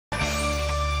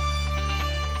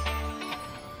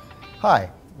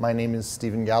Hi, my name is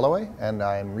Steven Galloway, and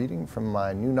I am reading from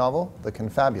my new novel, The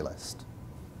Confabulist.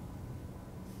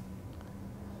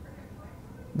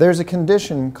 There's a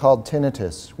condition called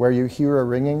tinnitus, where you hear a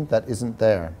ringing that isn't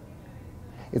there.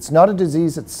 It's not a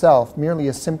disease itself, merely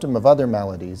a symptom of other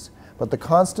maladies, but the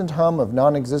constant hum of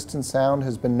non-existent sound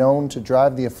has been known to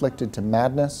drive the afflicted to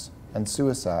madness and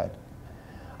suicide.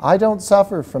 I don't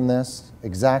suffer from this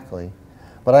exactly,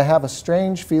 but I have a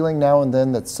strange feeling now and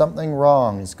then that something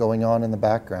wrong is going on in the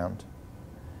background.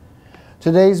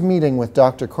 Today's meeting with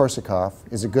Dr. Korsakov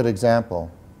is a good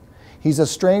example. He's a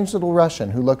strange little Russian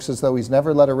who looks as though he's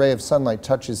never let a ray of sunlight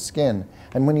touch his skin,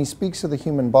 and when he speaks of the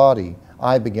human body,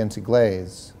 I begin to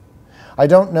glaze. I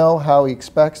don't know how he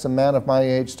expects a man of my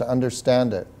age to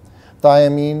understand it.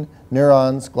 Thiamine,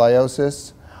 neurons,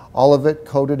 gliosis, all of it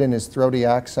coded in his throaty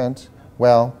accent,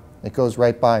 well, it goes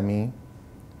right by me.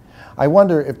 I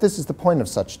wonder if this is the point of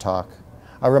such talk,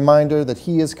 a reminder that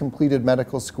he has completed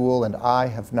medical school and I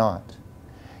have not.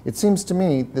 It seems to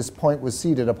me this point was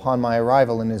seated upon my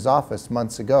arrival in his office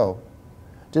months ago.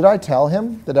 Did I tell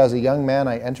him that as a young man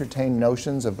I entertained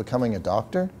notions of becoming a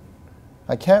doctor?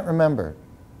 I can't remember.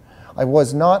 I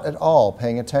was not at all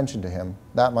paying attention to him,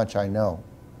 that much I know.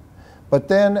 But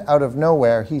then, out of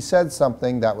nowhere, he said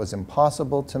something that was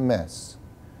impossible to miss.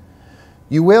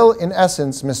 You will, in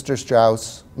essence, Mr.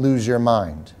 Strauss, lose your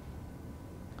mind.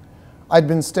 I'd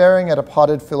been staring at a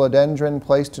potted philodendron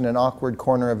placed in an awkward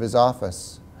corner of his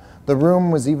office. The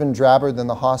room was even drabber than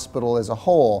the hospital as a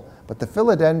whole, but the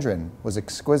philodendron was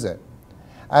exquisite.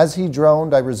 As he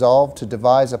droned, I resolved to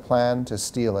devise a plan to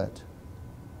steal it.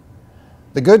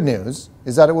 The good news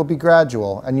is that it will be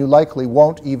gradual, and you likely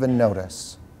won't even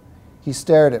notice. He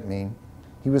stared at me.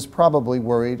 He was probably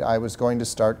worried I was going to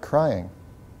start crying.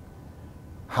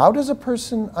 How does a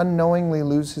person unknowingly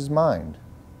lose his mind?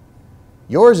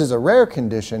 Yours is a rare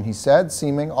condition, he said,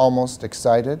 seeming almost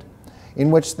excited,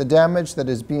 in which the damage that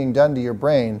is being done to your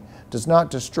brain does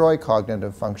not destroy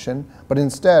cognitive function, but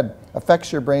instead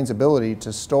affects your brain's ability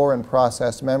to store and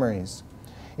process memories.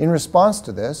 In response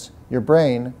to this, your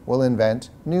brain will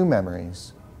invent new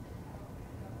memories.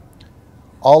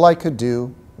 All I could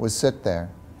do was sit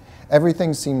there.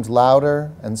 Everything seemed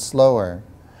louder and slower.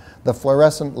 The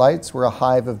fluorescent lights were a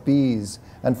hive of bees,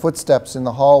 and footsteps in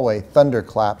the hallway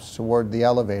thunderclapped toward the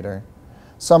elevator.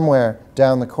 Somewhere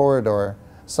down the corridor,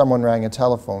 someone rang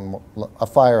a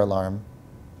fire alarm.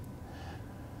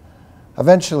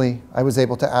 Eventually, I was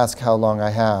able to ask how long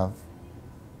I have.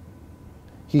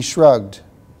 He shrugged.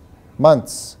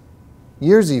 Months,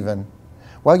 years even.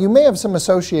 While you may have some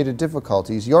associated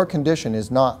difficulties, your condition is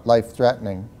not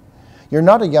life-threatening. You're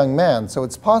not a young man, so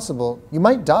it's possible you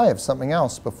might die of something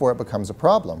else before it becomes a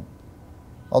problem.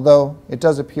 Although it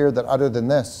does appear that other than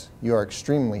this, you are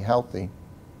extremely healthy.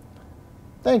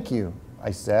 Thank you,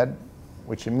 I said,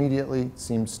 which immediately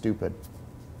seemed stupid.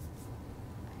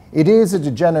 It is a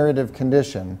degenerative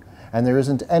condition, and there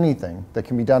isn't anything that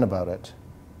can be done about it.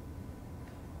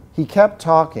 He kept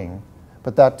talking,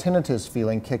 but that tinnitus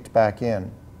feeling kicked back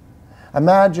in.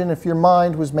 Imagine if your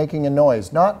mind was making a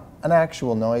noise, not an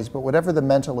actual noise, but whatever the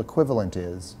mental equivalent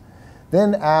is.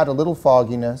 Then add a little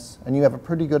fogginess, and you have a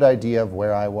pretty good idea of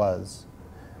where I was.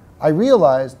 I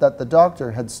realized that the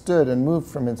doctor had stood and moved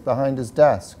from behind his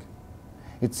desk.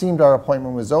 It seemed our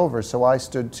appointment was over, so I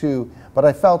stood too, but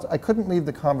I felt I couldn't leave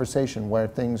the conversation where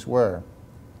things were.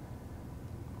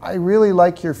 I really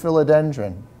like your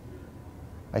philodendron.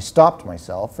 I stopped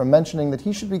myself from mentioning that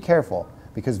he should be careful,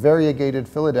 because variegated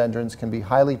philodendrons can be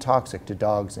highly toxic to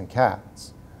dogs and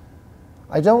cats.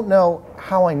 I don't know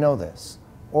how I know this,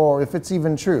 or if it's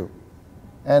even true.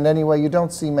 And anyway, you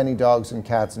don't see many dogs and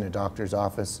cats in a doctor's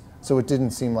office, so it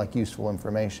didn't seem like useful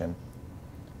information.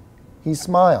 He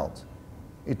smiled.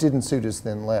 It didn't suit his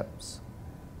thin lips.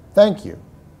 Thank you.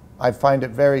 I find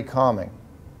it very calming.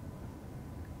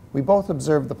 We both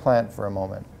observed the plant for a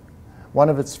moment. One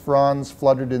of its fronds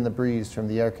fluttered in the breeze from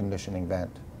the air conditioning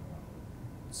vent.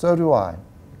 So do I.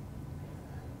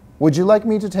 Would you like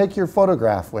me to take your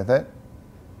photograph with it?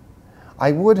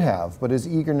 I would have, but his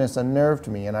eagerness unnerved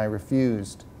me and I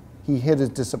refused. He hid his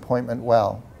disappointment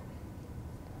well.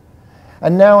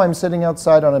 And now I'm sitting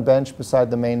outside on a bench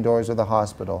beside the main doors of the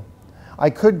hospital.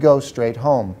 I could go straight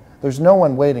home. There's no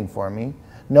one waiting for me,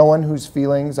 no one whose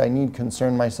feelings I need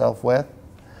concern myself with.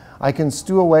 I can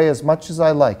stew away as much as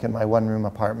I like in my one-room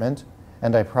apartment,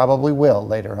 and I probably will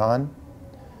later on.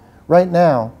 Right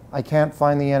now, I can't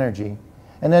find the energy,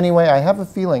 and anyway, I have a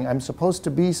feeling I'm supposed to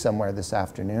be somewhere this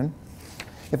afternoon.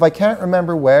 If I can't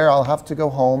remember where, I'll have to go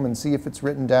home and see if it's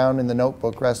written down in the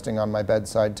notebook resting on my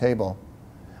bedside table.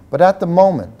 But at the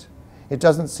moment, it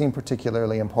doesn't seem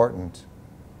particularly important.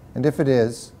 And if it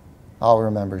is, I'll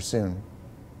remember soon.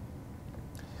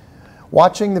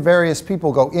 Watching the various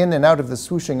people go in and out of the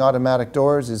swooshing automatic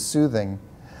doors is soothing.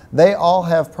 They all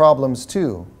have problems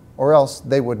too, or else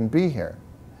they wouldn't be here.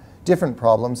 Different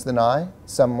problems than I,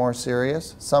 some more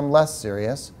serious, some less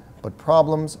serious, but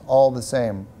problems all the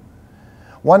same.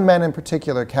 One man in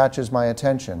particular catches my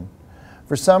attention.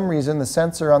 For some reason, the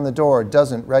sensor on the door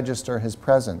doesn't register his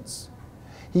presence.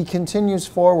 He continues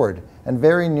forward and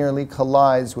very nearly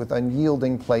collides with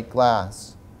unyielding plate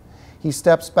glass. He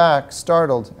steps back,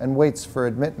 startled, and waits for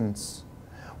admittance.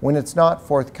 When it's not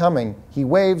forthcoming, he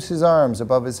waves his arms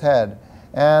above his head,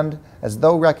 and, as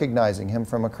though recognizing him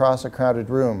from across a crowded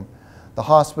room, the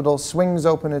hospital swings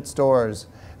open its doors,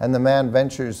 and the man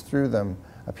ventures through them,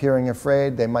 appearing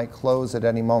afraid they might close at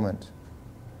any moment.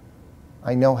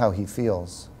 I know how he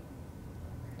feels.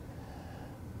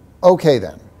 Okay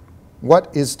then,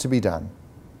 what is to be done?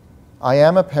 I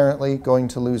am apparently going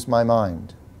to lose my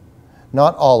mind.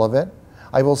 Not all of it.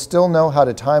 I will still know how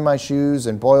to tie my shoes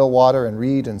and boil water and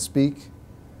read and speak,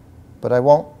 but I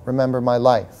won't remember my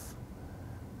life.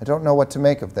 I don't know what to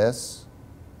make of this.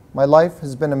 My life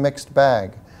has been a mixed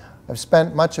bag. I've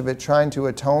spent much of it trying to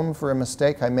atone for a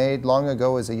mistake I made long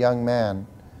ago as a young man.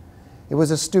 It was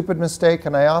a stupid mistake,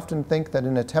 and I often think that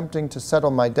in attempting to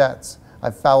settle my debts,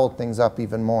 I've fouled things up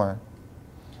even more.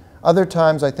 Other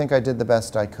times I think I did the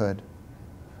best I could.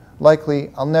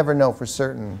 Likely, I'll never know for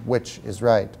certain which is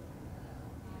right.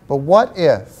 But what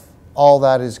if all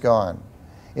that is gone?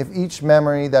 If each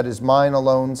memory that is mine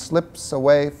alone slips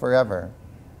away forever?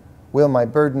 Will my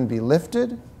burden be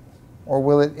lifted, or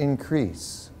will it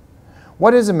increase?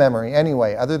 What is a memory,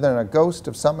 anyway, other than a ghost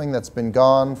of something that's been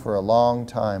gone for a long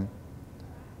time?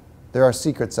 There are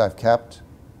secrets I've kept.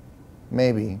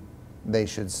 Maybe they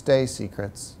should stay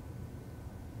secrets.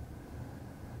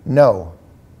 No.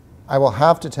 I will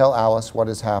have to tell Alice what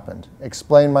has happened,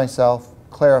 explain myself,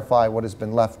 clarify what has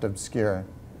been left obscure.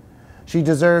 She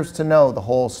deserves to know the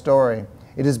whole story.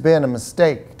 It has been a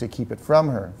mistake to keep it from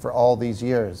her for all these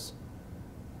years.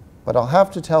 But I'll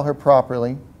have to tell her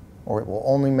properly, or it will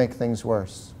only make things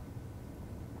worse.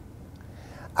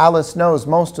 Alice knows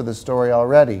most of the story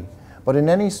already, but in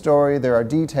any story there are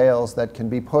details that can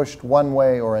be pushed one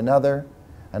way or another,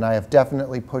 and I have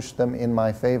definitely pushed them in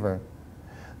my favor.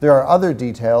 There are other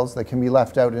details that can be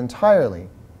left out entirely,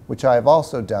 which I have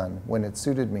also done when it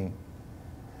suited me.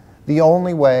 The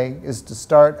only way is to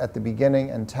start at the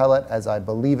beginning and tell it as I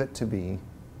believe it to be,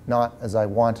 not as I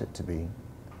want it to be.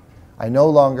 I no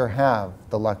longer have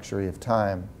the luxury of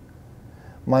time.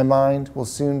 My mind will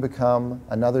soon become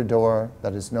another door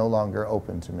that is no longer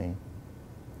open to me.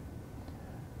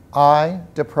 I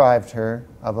deprived her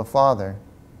of a father.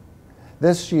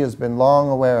 This she has been long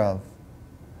aware of.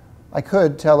 I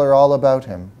could tell her all about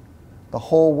him. The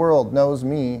whole world knows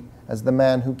me as the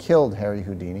man who killed Harry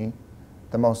Houdini,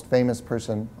 the most famous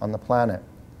person on the planet.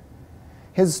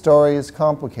 His story is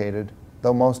complicated,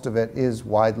 though most of it is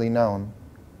widely known.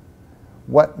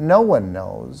 What no one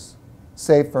knows,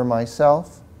 save for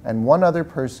myself and one other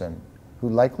person who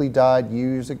likely died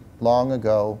years long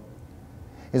ago,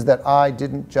 is that I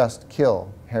didn't just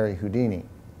kill Harry Houdini.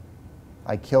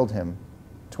 I killed him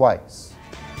twice.